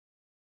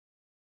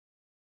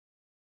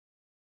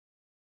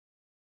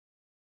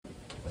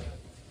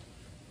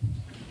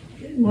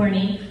Good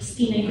morning,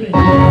 Christina. Good.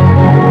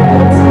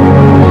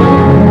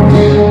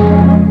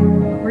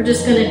 We're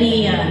just going to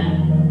be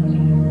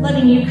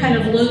letting you kind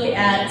of look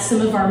at some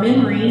of our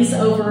memories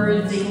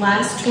over the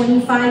last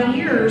 25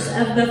 years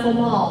of Bethel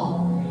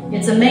Mall.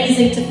 It's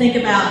amazing to think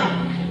about.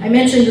 I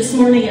mentioned this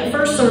morning at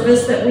first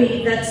service that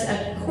that's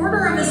a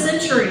quarter of a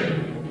century.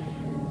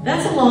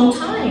 That's a long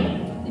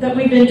time that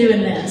we've been doing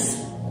this.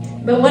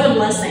 But what a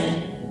blessing.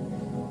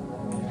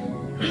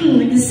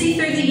 We can see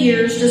through the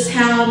years just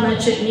how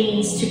much it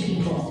means to people.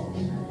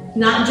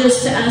 Not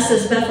just to us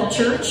as Bethel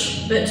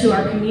Church, but to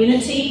our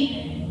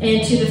community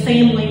and to the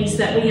families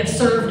that we have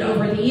served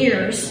over the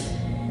years.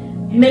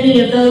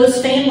 Many of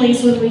those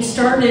families when we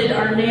started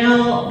are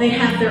now, they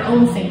have their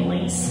own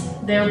families.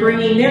 They're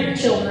bringing their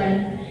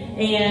children,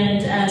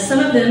 and some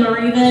of them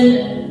are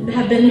even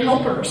have been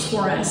helpers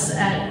for us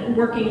at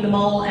working the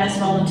mall as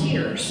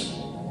volunteers.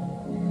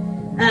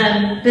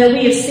 That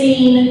we have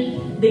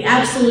seen the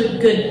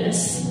absolute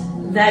goodness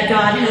that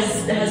God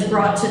has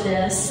brought to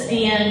this,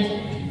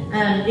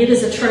 and it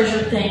is a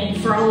treasured thing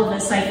for all of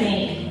us, I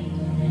think.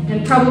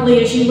 And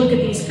probably as you look at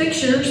these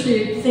pictures,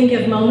 you think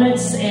of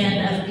moments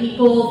and of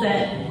people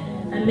that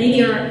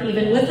maybe aren't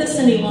even with us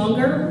any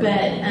longer,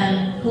 but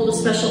hold a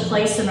special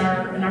place in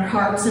our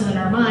hearts and in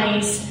our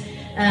minds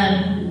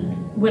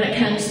when it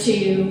comes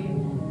to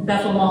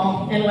Bethel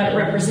Mall and what it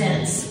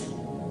represents.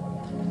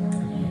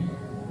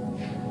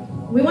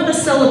 We want to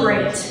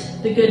celebrate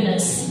the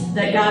goodness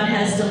that God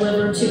has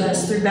delivered to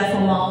us through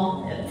Bethel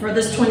Mall for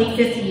this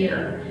 25th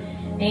year,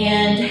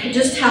 and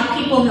just how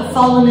people have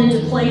fallen into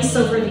place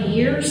over the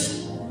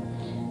years,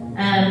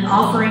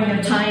 offering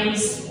their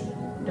times,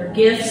 their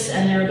gifts,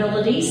 and their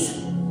abilities,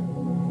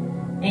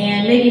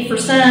 and maybe for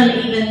some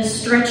even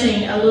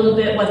stretching a little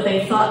bit what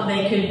they thought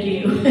they could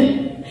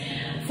do.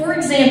 For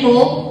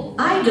example,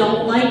 I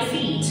don't like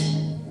feet.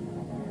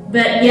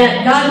 But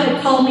yet God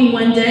had called me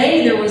one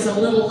day. There was a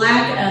little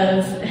lack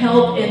of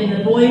help in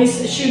the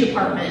boys' shoe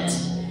department.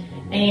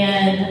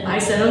 And I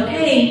said,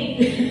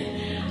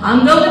 okay,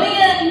 I'm going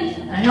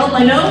in. I held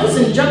my nose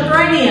and jumped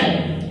right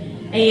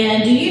in.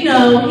 And do you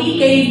know, he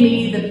gave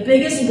me the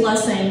biggest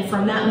blessing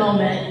from that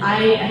moment. I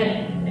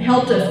had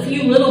helped a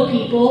few little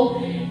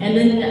people, and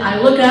then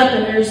I look up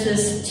and there's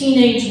this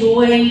teenage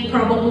boy,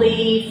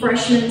 probably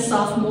freshman,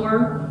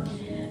 sophomore,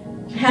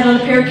 had on a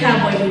pair of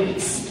cowboy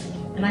boots.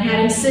 And I had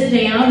him sit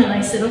down and I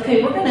said,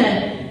 okay, we're going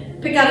to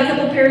pick out a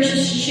couple pairs of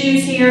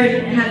shoes here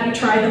and have you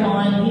try them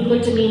on. And he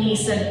looked at me and he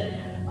said,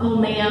 oh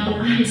ma'am,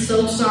 I'm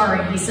so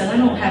sorry. He said, I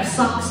don't have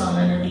socks on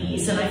under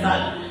these. And I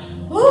thought,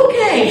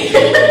 okay,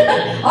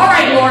 all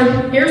right,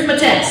 Lord, here's my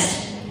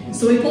test.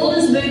 So we pulled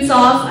his boots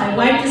off. I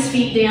wiped his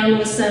feet down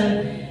with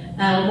some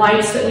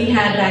wipes that we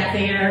had back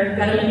there,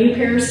 got him a new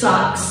pair of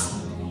socks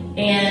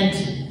and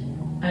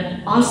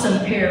an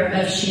awesome pair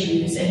of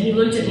shoes. And he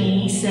looked at me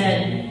and he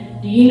said,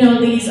 do you know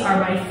these are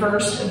my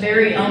first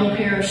very own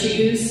pair of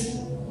shoes?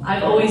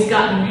 I've always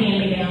gotten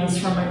hand-me-downs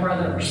from my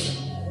brothers.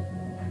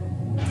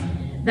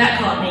 That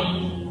caught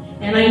me,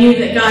 and I knew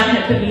that God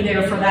had put me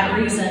there for that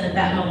reason at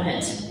that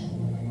moment.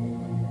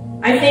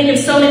 I think of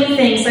so many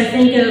things. I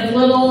think of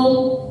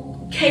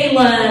little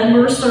Kayla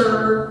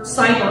Mercer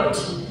Seibert,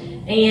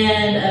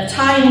 and of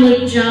Ty and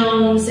Luke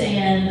Jones,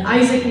 and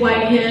Isaac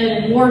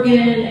Whitehead, and Morgan,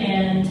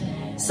 and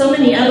so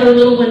many other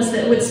little ones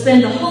that would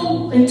spend the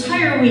whole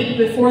entire week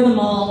before the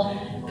mall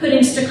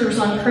putting stickers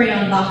on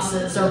crayon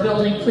boxes or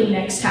building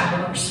Kleenex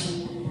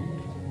towers.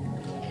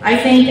 I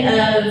think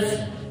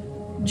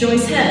of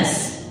Joyce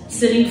Hess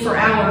sitting for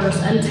hours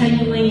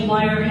untangling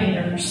wire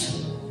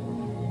hangers.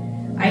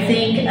 I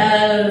think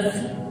of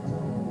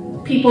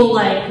people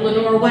like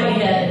Lenore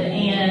Whitehead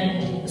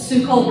and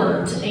Sue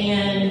Colbert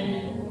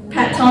and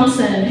Pat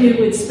Thompson, who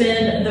would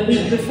spend the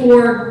week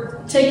before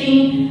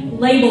taking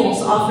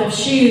labels off of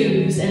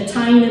shoes and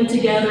tying them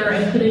together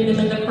and putting them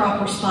in the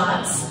proper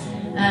spots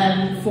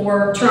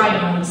for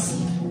try-ons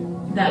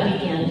that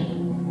weekend.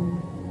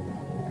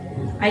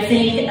 I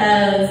think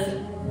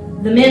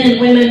of the men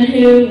and women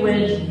who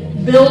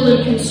would build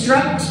and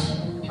construct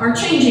our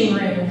changing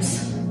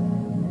rooms.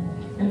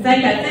 In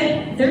fact, I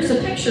think there's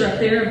a picture up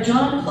there of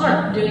John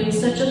Clark doing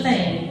such a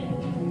thing.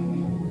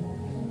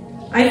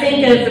 I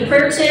think of the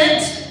prayer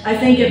tent. I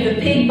think of the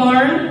pig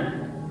barn.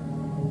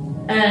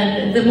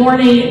 And the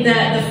morning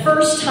that the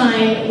first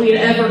time we'd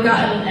ever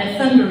gotten a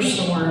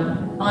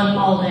thunderstorm on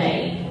Mall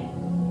Day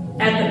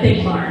at the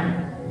pig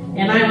barn.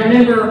 And I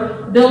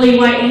remember Billy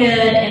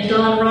Whitehead and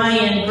Don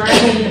Ryan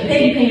grabbing the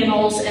pig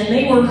panels, and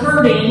they were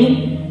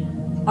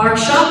herding our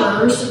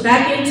shoppers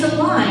back into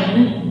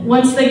line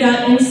once they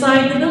got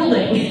inside the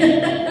building.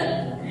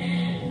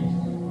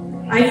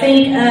 I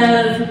think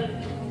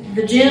of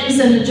the Jims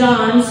and the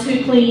Johns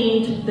who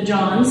cleaned the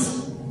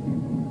Johns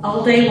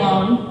all day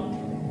long.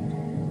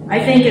 I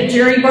think of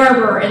Jerry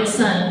Barber and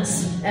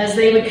Sons as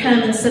they would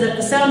come and set up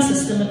the sound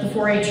system at the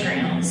 4-H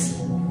grounds.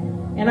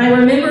 And I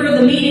remember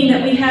the meeting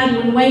that we had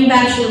when Wayne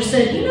Batchelor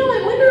said, you know,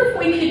 I wonder if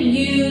we could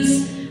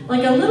use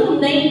like a little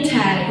name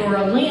tag or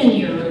a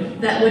lanyard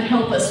that would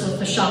help us with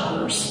the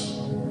shoppers.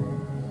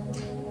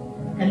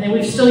 And then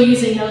we're still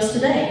using those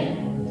today.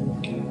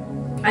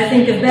 I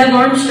think of Bev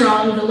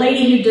Armstrong, the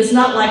lady who does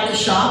not like to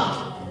shop,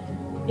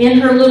 in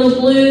her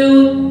little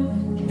blue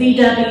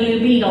VW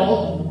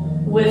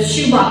Beetle with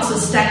shoeboxes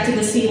stacked to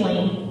the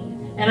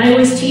ceiling. And I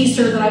always teased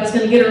her that I was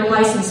going to get her a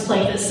license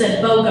plate that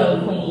said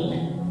BOGO Queen.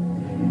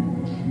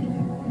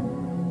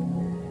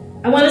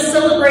 I want to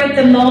celebrate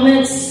the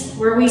moments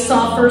where we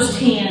saw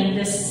firsthand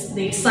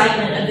the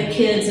excitement of the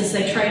kids as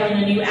they tried on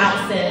a new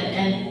outfit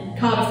and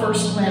caught a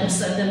first glimpse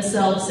of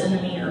themselves in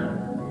the mirror.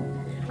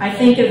 I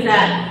think of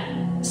that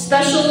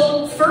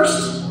special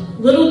first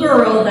little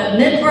girl that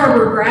Mint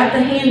Barber grabbed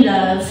the hand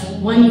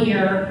of one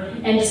year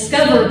and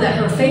discovered that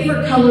her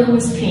favorite color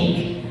was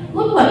pink.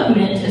 Look what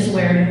Mint is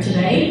wearing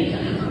today.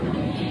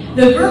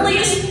 The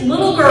girliest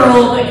little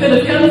girl that could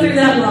have come through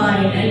that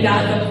line and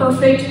got the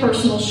perfect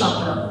personal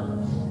shopper.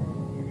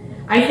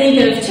 I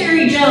think of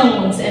Terry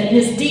Jones and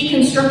his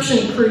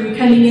deconstruction crew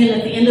coming in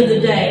at the end of the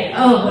day.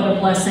 Oh, what a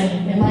blessing.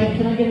 Can I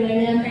get an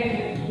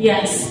amen?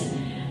 Yes.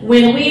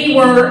 When we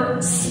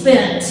were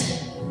spent,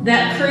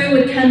 that crew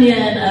would come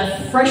in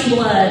of fresh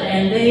blood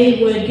and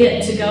they would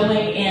get to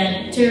going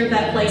and tear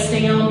that place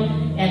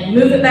down and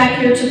move it back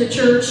here to the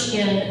church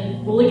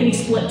in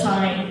lickety-split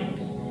time.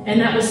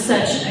 And that was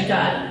such a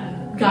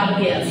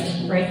God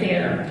gift right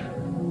there.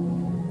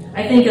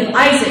 I think of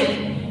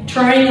Isaac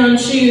trying on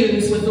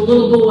shoes with the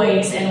little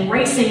boys and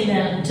racing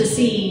them to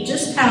see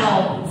just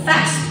how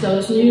fast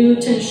those new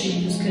tennis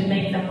shoes could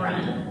make them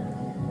run.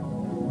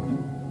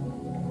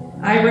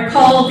 I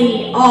recall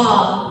the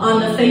awe on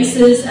the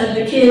faces of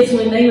the kids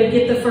when they would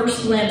get the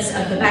first glimpse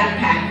of the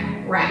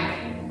backpack rack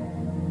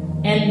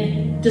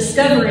and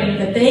discovering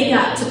that they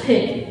got to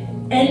pick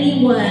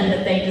any one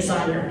that they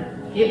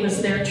desired. It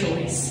was their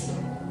choice.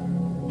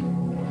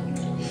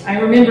 I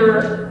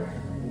remember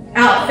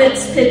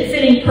outfits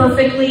fitting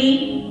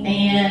perfectly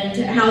and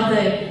how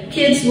the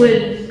kids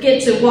would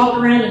get to walk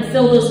around and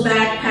fill those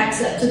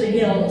backpacks up to the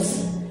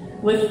gills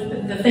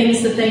with the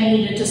things that they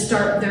needed to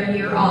start their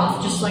year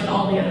off, just like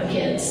all the other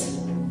kids.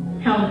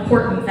 How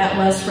important that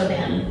was for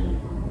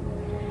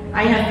them.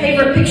 I have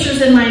favorite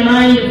pictures in my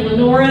mind of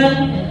Lenora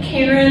and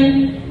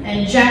Karen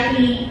and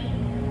Jackie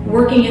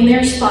working in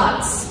their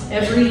spots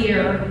every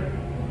year,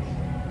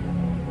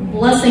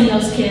 blessing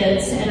those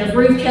kids, and of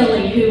Ruth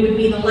Kelly, who would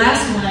be the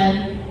last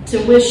one to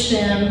wish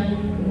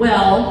them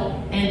well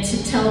and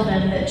to tell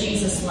them that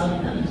Jesus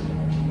loved them.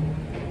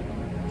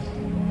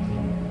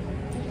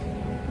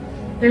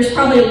 There's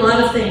probably a lot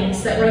of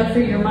things that run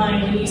through your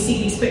mind when you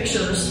see these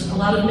pictures, a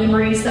lot of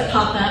memories that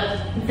pop up,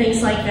 and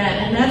things like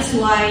that. And that's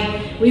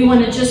why we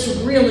want to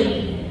just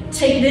really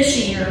take this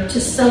year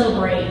to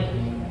celebrate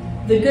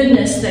the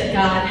goodness that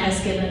God has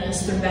given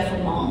us through Bethel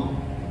Mall.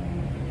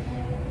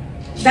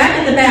 Back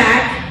in the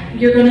back,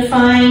 you're going to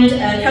find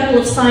a couple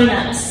of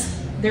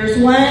sign-ups.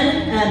 There's one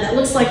that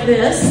looks like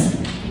this.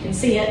 You can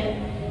see it.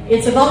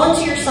 It's a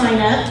volunteer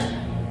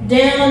sign-up.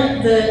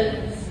 Down the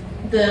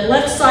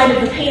left side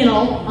of the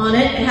panel on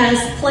it, it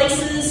has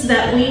places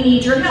that we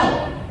need your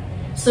help.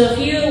 So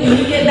when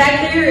you get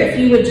back there, if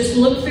you would just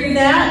look through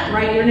that,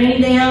 write your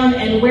name down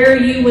and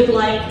where you would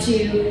like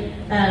to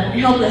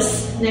help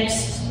us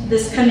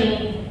this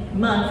coming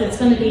month. It's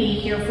going to be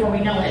here before we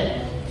know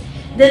it.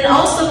 Then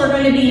also we're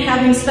going to be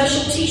having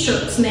special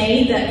t-shirts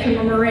made that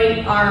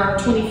commemorate our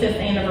 25th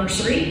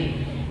anniversary.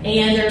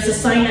 And there's a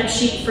sign-up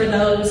sheet for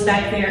those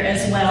back there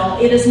as well.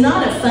 It is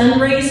not a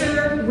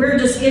fundraiser. We're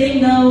just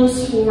getting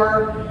those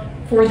for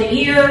the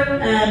year.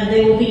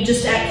 They will be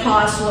just at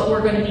cost what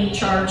we're going to be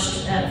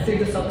charged through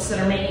the folks that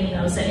are making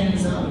those at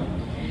InZone.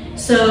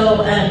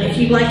 So if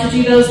you'd like to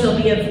do those,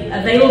 they'll be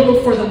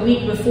available for the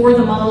week before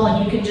the mall,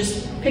 and you can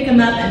just pick them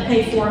up and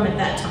pay for them at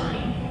that time.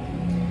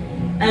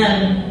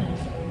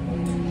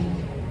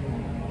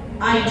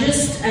 I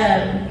just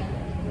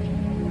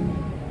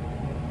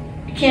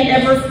can't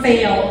ever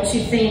fail to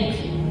think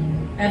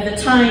of the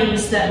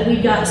times that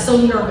we got so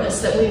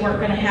nervous that we weren't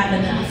going to have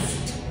enough.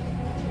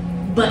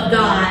 But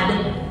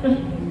God.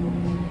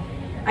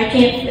 I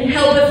can't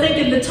help but think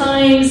of the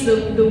times,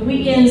 the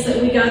weekends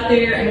that we got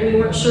there and we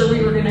weren't sure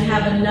we were going to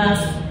have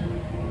enough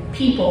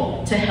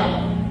people to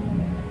help.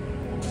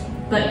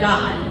 But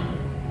God.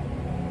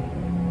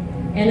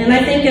 And then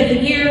I think of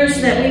the years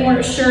that we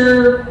weren't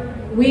sure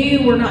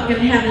we were not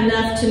going to have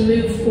enough to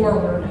move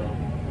forward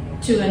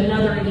to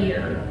another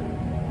year.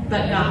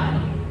 But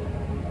God.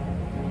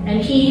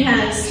 And He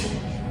has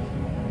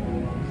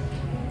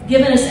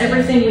given us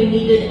everything we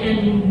needed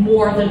and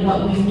more than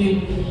what we knew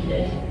we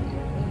needed.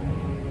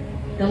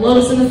 The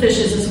loaves and the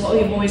fishes is what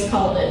we've always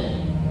called it.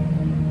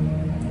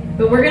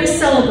 But we're going to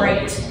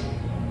celebrate,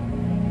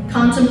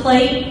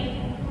 contemplate,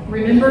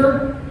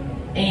 remember,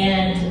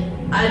 and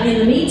in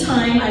the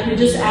meantime, I would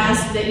just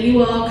ask that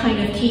you all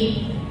kind of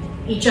keep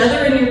each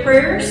other in your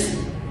prayers.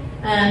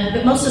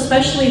 But most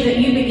especially that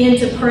you begin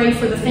to pray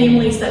for the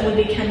families that would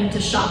be coming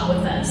to shop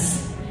with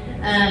us.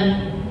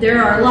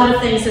 There are a lot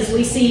of things as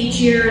we see each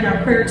year in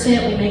our prayer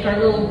tent. We make our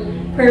little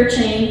prayer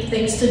chain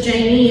thanks to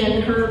Jamie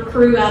and her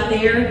crew out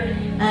there.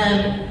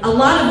 A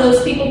lot of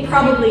those people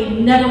probably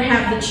never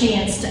have the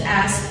chance to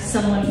ask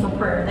someone for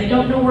prayer. They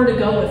don't know where to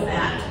go with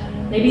that.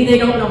 Maybe they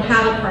don't know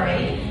how to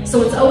pray.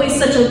 So it's always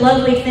such a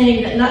lovely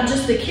thing that not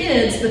just the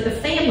kids, but the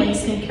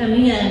families can come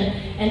in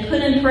and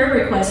put in prayer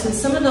requests. And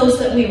some of those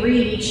that we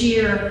read each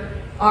year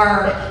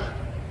are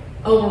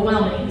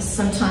overwhelming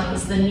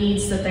sometimes, the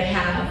needs that they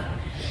have.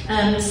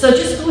 So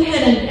just go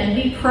ahead and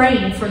be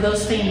praying for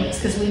those families,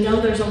 because we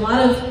know there's a lot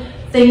of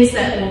things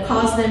that will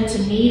cause them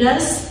to need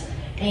us,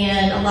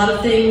 and a lot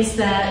of things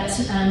that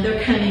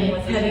they're coming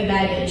with heavy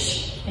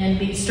baggage and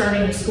be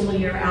starting the school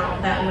year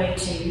out that way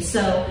too.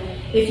 So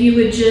if you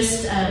would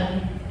just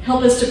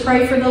help us to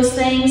pray for those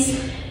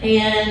things,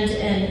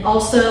 and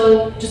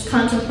also just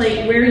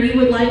contemplate where you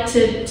would like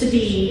to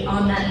be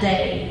on that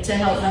day to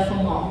help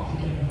Bethel Mall.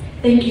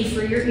 Thank you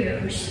for your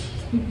ears.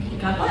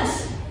 God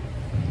bless.